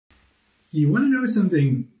You want to know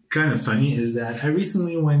something kind of funny is that I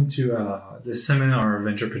recently went to the seminar of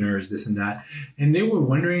entrepreneurs, this and that, and they were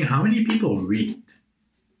wondering how many people read.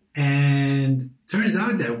 And turns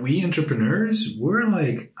out that we entrepreneurs, we're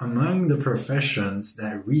like among the professions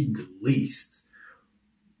that read the least.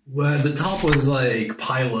 Well, the top was like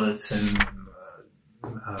pilots and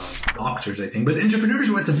doctors, I think, but entrepreneurs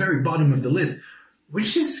were at the very bottom of the list,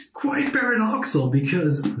 which is quite paradoxical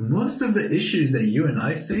because most of the issues that you and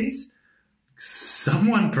I face,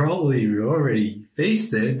 someone probably already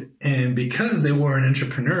faced it. And because they were an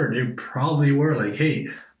entrepreneur, they probably were like, hey,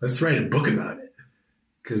 let's write a book about it.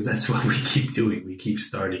 Because that's what we keep doing. We keep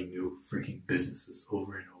starting new freaking businesses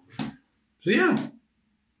over and over. So yeah,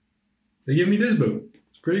 they give me this book.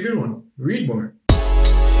 It's a pretty good one. Read more.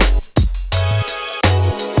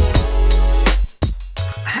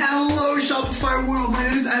 Hello, Shopify world. My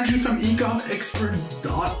name is Andrew from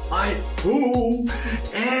ecomexperts.io.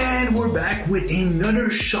 And we're back with another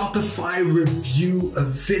Shopify review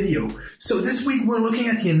video. So this week we're looking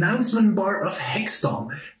at the announcement bar of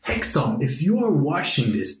Hextom. Hextom, if you are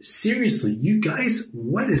watching this, seriously, you guys,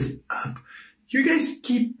 what is up? You guys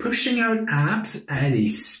keep pushing out apps at a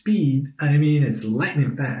speed, I mean, it's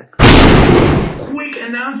lightning fast. Quick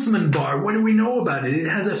announcement bar, what do we know about it? It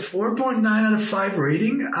has a 4.9 out of 5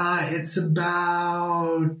 rating. It's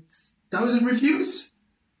about 1,000 reviews?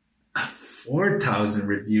 4,000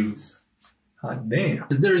 reviews. Hot damn.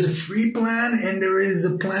 There is a free plan and there is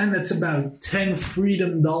a plan that's about $10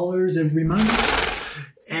 freedom every month.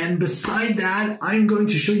 And beside that, I'm going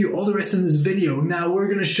to show you all the rest in this video. Now we're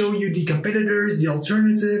going to show you the competitors, the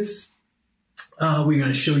alternatives. We're going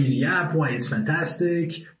to show you the app, why it's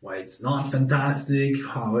fantastic, why it's not fantastic,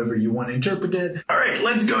 however you want to interpret it. All right,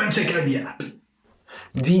 let's go and check out the app.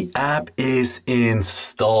 The app is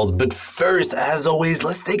installed, but first, as always,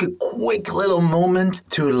 let's take a quick little moment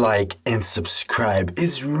to like and subscribe.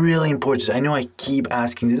 It's really important. I know I keep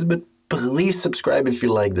asking this, but please subscribe if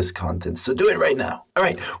you like this content. So do it right now. All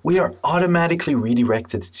right, we are automatically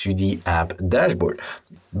redirected to the app dashboard.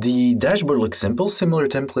 The dashboard looks simple, similar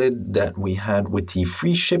template that we had with the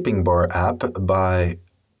free shipping bar app by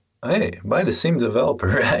the same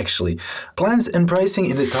developer, actually. Plans and pricing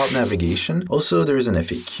in the top navigation. Also, there is an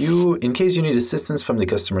FAQ. In case you need assistance from the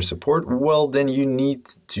customer support, well, then you need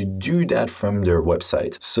to do that from their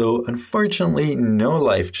website. So, unfortunately, no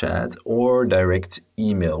live chat or direct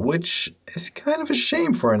email, which is kind of a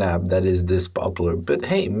shame for an app that is this popular. But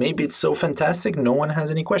hey, maybe it's so fantastic no one has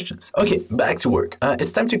any questions. Okay, back to work.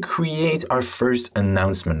 It's time to create our first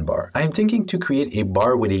announcement bar. I'm thinking to create a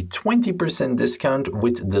bar with a 20% discount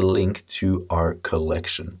with the link to our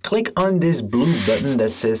collection. Click on this blue button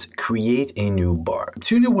that says create a new bar.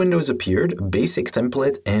 Two new windows appeared, basic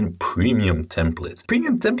template and premium template.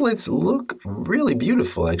 Premium templates look really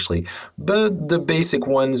beautiful actually, but the basic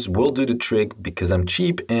ones will do the trick because I'm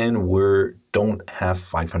cheap and we don't have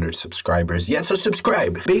 500 subscribers yet, so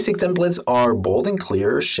subscribe. Basic templates are bold and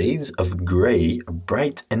clear, shades of gray,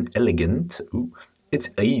 bright and elegant. Ooh. It's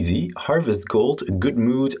easy, harvest gold, good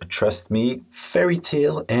mood, trust me, fairy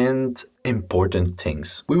tale, and important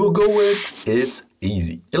things. We will go with it's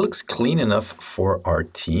easy. It looks clean enough for our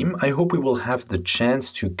team. I hope we will have the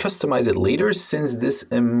chance to customize it later since this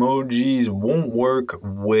emojis won't work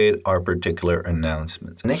with our particular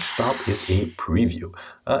announcement. Next stop is a preview.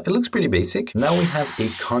 It looks pretty basic. Now we have a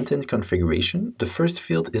content configuration. The first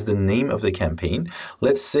field is the name of the campaign.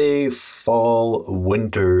 Let's say fall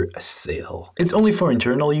winter sale. It's only for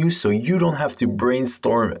internal use, so you don't have to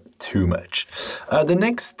brainstorm too much. The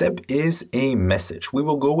next step is a message. We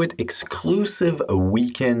will go with exclusive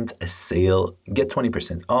weekend sale. Get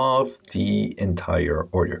 20% off the entire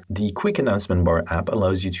order. The quick announcement bar app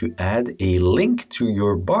allows you to add a link to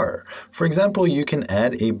your bar. For example, you can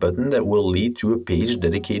add a button that will lead to a page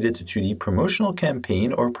dedicated to the promotional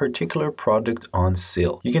campaign or particular product on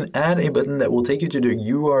sale. You can add a button that will take you to the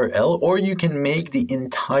URL, or you can make the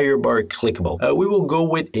entire bar clickable. We will go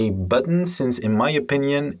with a button since in my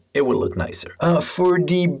opinion, it will look nicer. For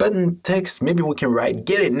the button text, maybe we can write,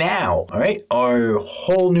 get it now, all right? Our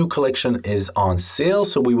whole new collection is on sale,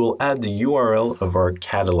 so we will add the URL of our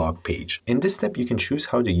catalog page. In this step, you can choose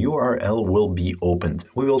how the URL will be opened.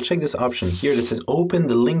 We will check this option here that says open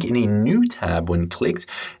the link in a new tab when clicked,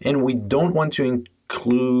 and we don't want to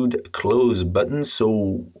include close button,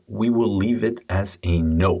 so we will leave it as a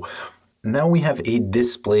no. Now we have a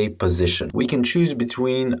display position. We can choose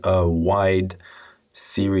between a wide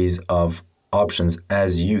series of options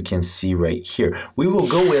as you can see right here. We will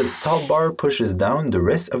go with top bar pushes down, the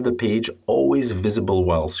rest of the page always visible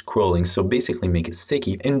while scrolling, so basically make it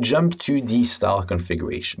sticky, and jump to the style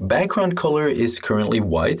configuration. Background color is currently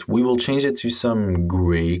white. We will change it to some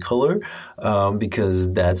gray color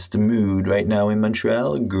because that's the mood right now in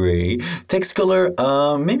Montreal, gray. Text color,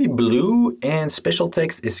 maybe blue, and special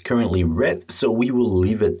text is currently red, so we will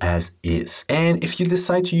leave it as is. And if you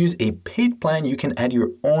decide to use a paid plan, you can add your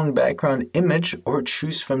own background image or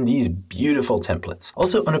choose from these beautiful templates.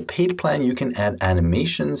 Also, on a paid plan, you can add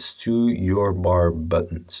animations to your bar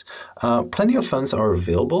buttons. Plenty of fonts are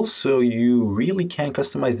available, so you really can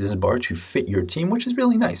customize this bar to fit your theme, which is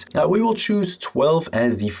really nice. We will choose 12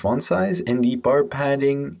 as the font size, and the bar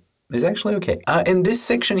padding is actually okay. In this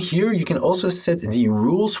section here, you can also set the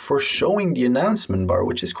rules for showing the announcement bar,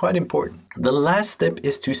 which is quite important. The last step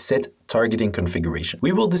is to set targeting configuration.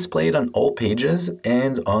 We will display it on all pages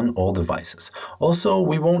and on all devices. Also,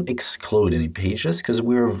 we won't exclude any pages because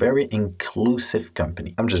we're a very inclusive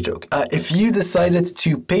company. I'm just joking. If you decided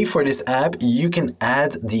to pay for this app, you can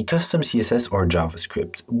add the custom CSS or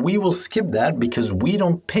JavaScript. We will skip that because we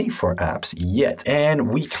don't pay for apps yet, and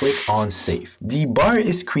we click on save. The bar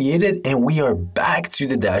is created and we are back to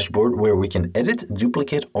the dashboard where we can edit,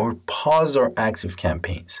 duplicate, or pause our active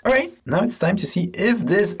campaigns. All right, now it's time to see if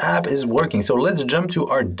this app is working. So let's jump to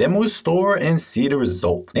our demo store and see the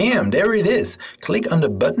result. Damn, there it is. Click on the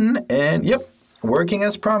button and yep, working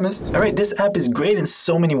as promised. All right, this app is great in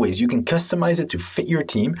so many ways. You can customize it to fit your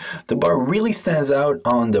theme. The bar really stands out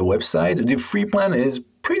on the website. The free plan is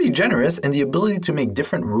pretty generous, and the ability to make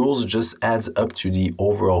different rules just adds up to the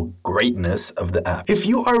overall greatness of the app. If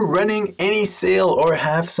you are running any sale or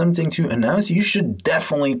have something to announce, you should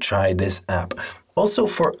definitely try this app. Also,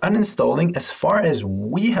 for uninstalling, as far as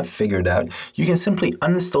we have figured out, you can simply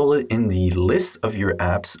uninstall it in the list of your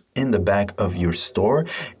apps in the back of your store,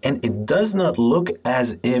 and it does not look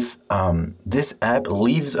as if this app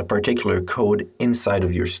leaves a particular code inside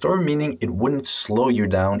of your store, meaning it wouldn't slow you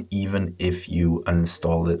down even if you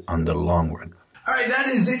uninstall it on the long run. Alright, that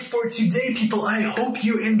is it for today, people. I hope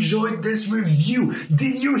you enjoyed this review.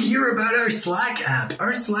 Did you hear about our Slack app?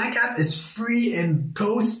 Our Slack app is free and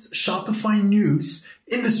posts Shopify news,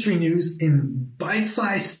 industry news in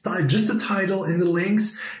bite-sized, just the title and the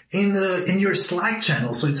links in your Slack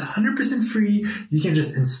channel. So it's 100% free. You can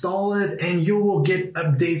just install it and you will get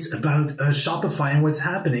updates about Shopify and what's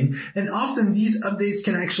happening. And often these updates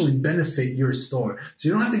can actually benefit your store. So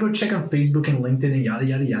you don't have to go check on Facebook and LinkedIn and yada,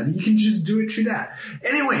 yada, yada. You can just do it through that.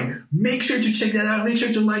 Anyway, make sure to check that out. Make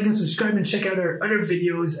sure to like and subscribe and check out our other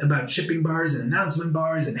videos about shipping bars and announcement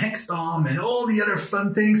bars and Hextom and all the other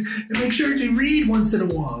fun things. And make sure to read once in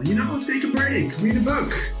a while. You know, take a break, read a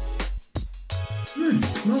book. It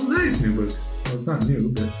smells nice, new books. Well, it's not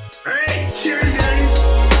new, but... Alright, cheers,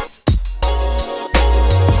 guys!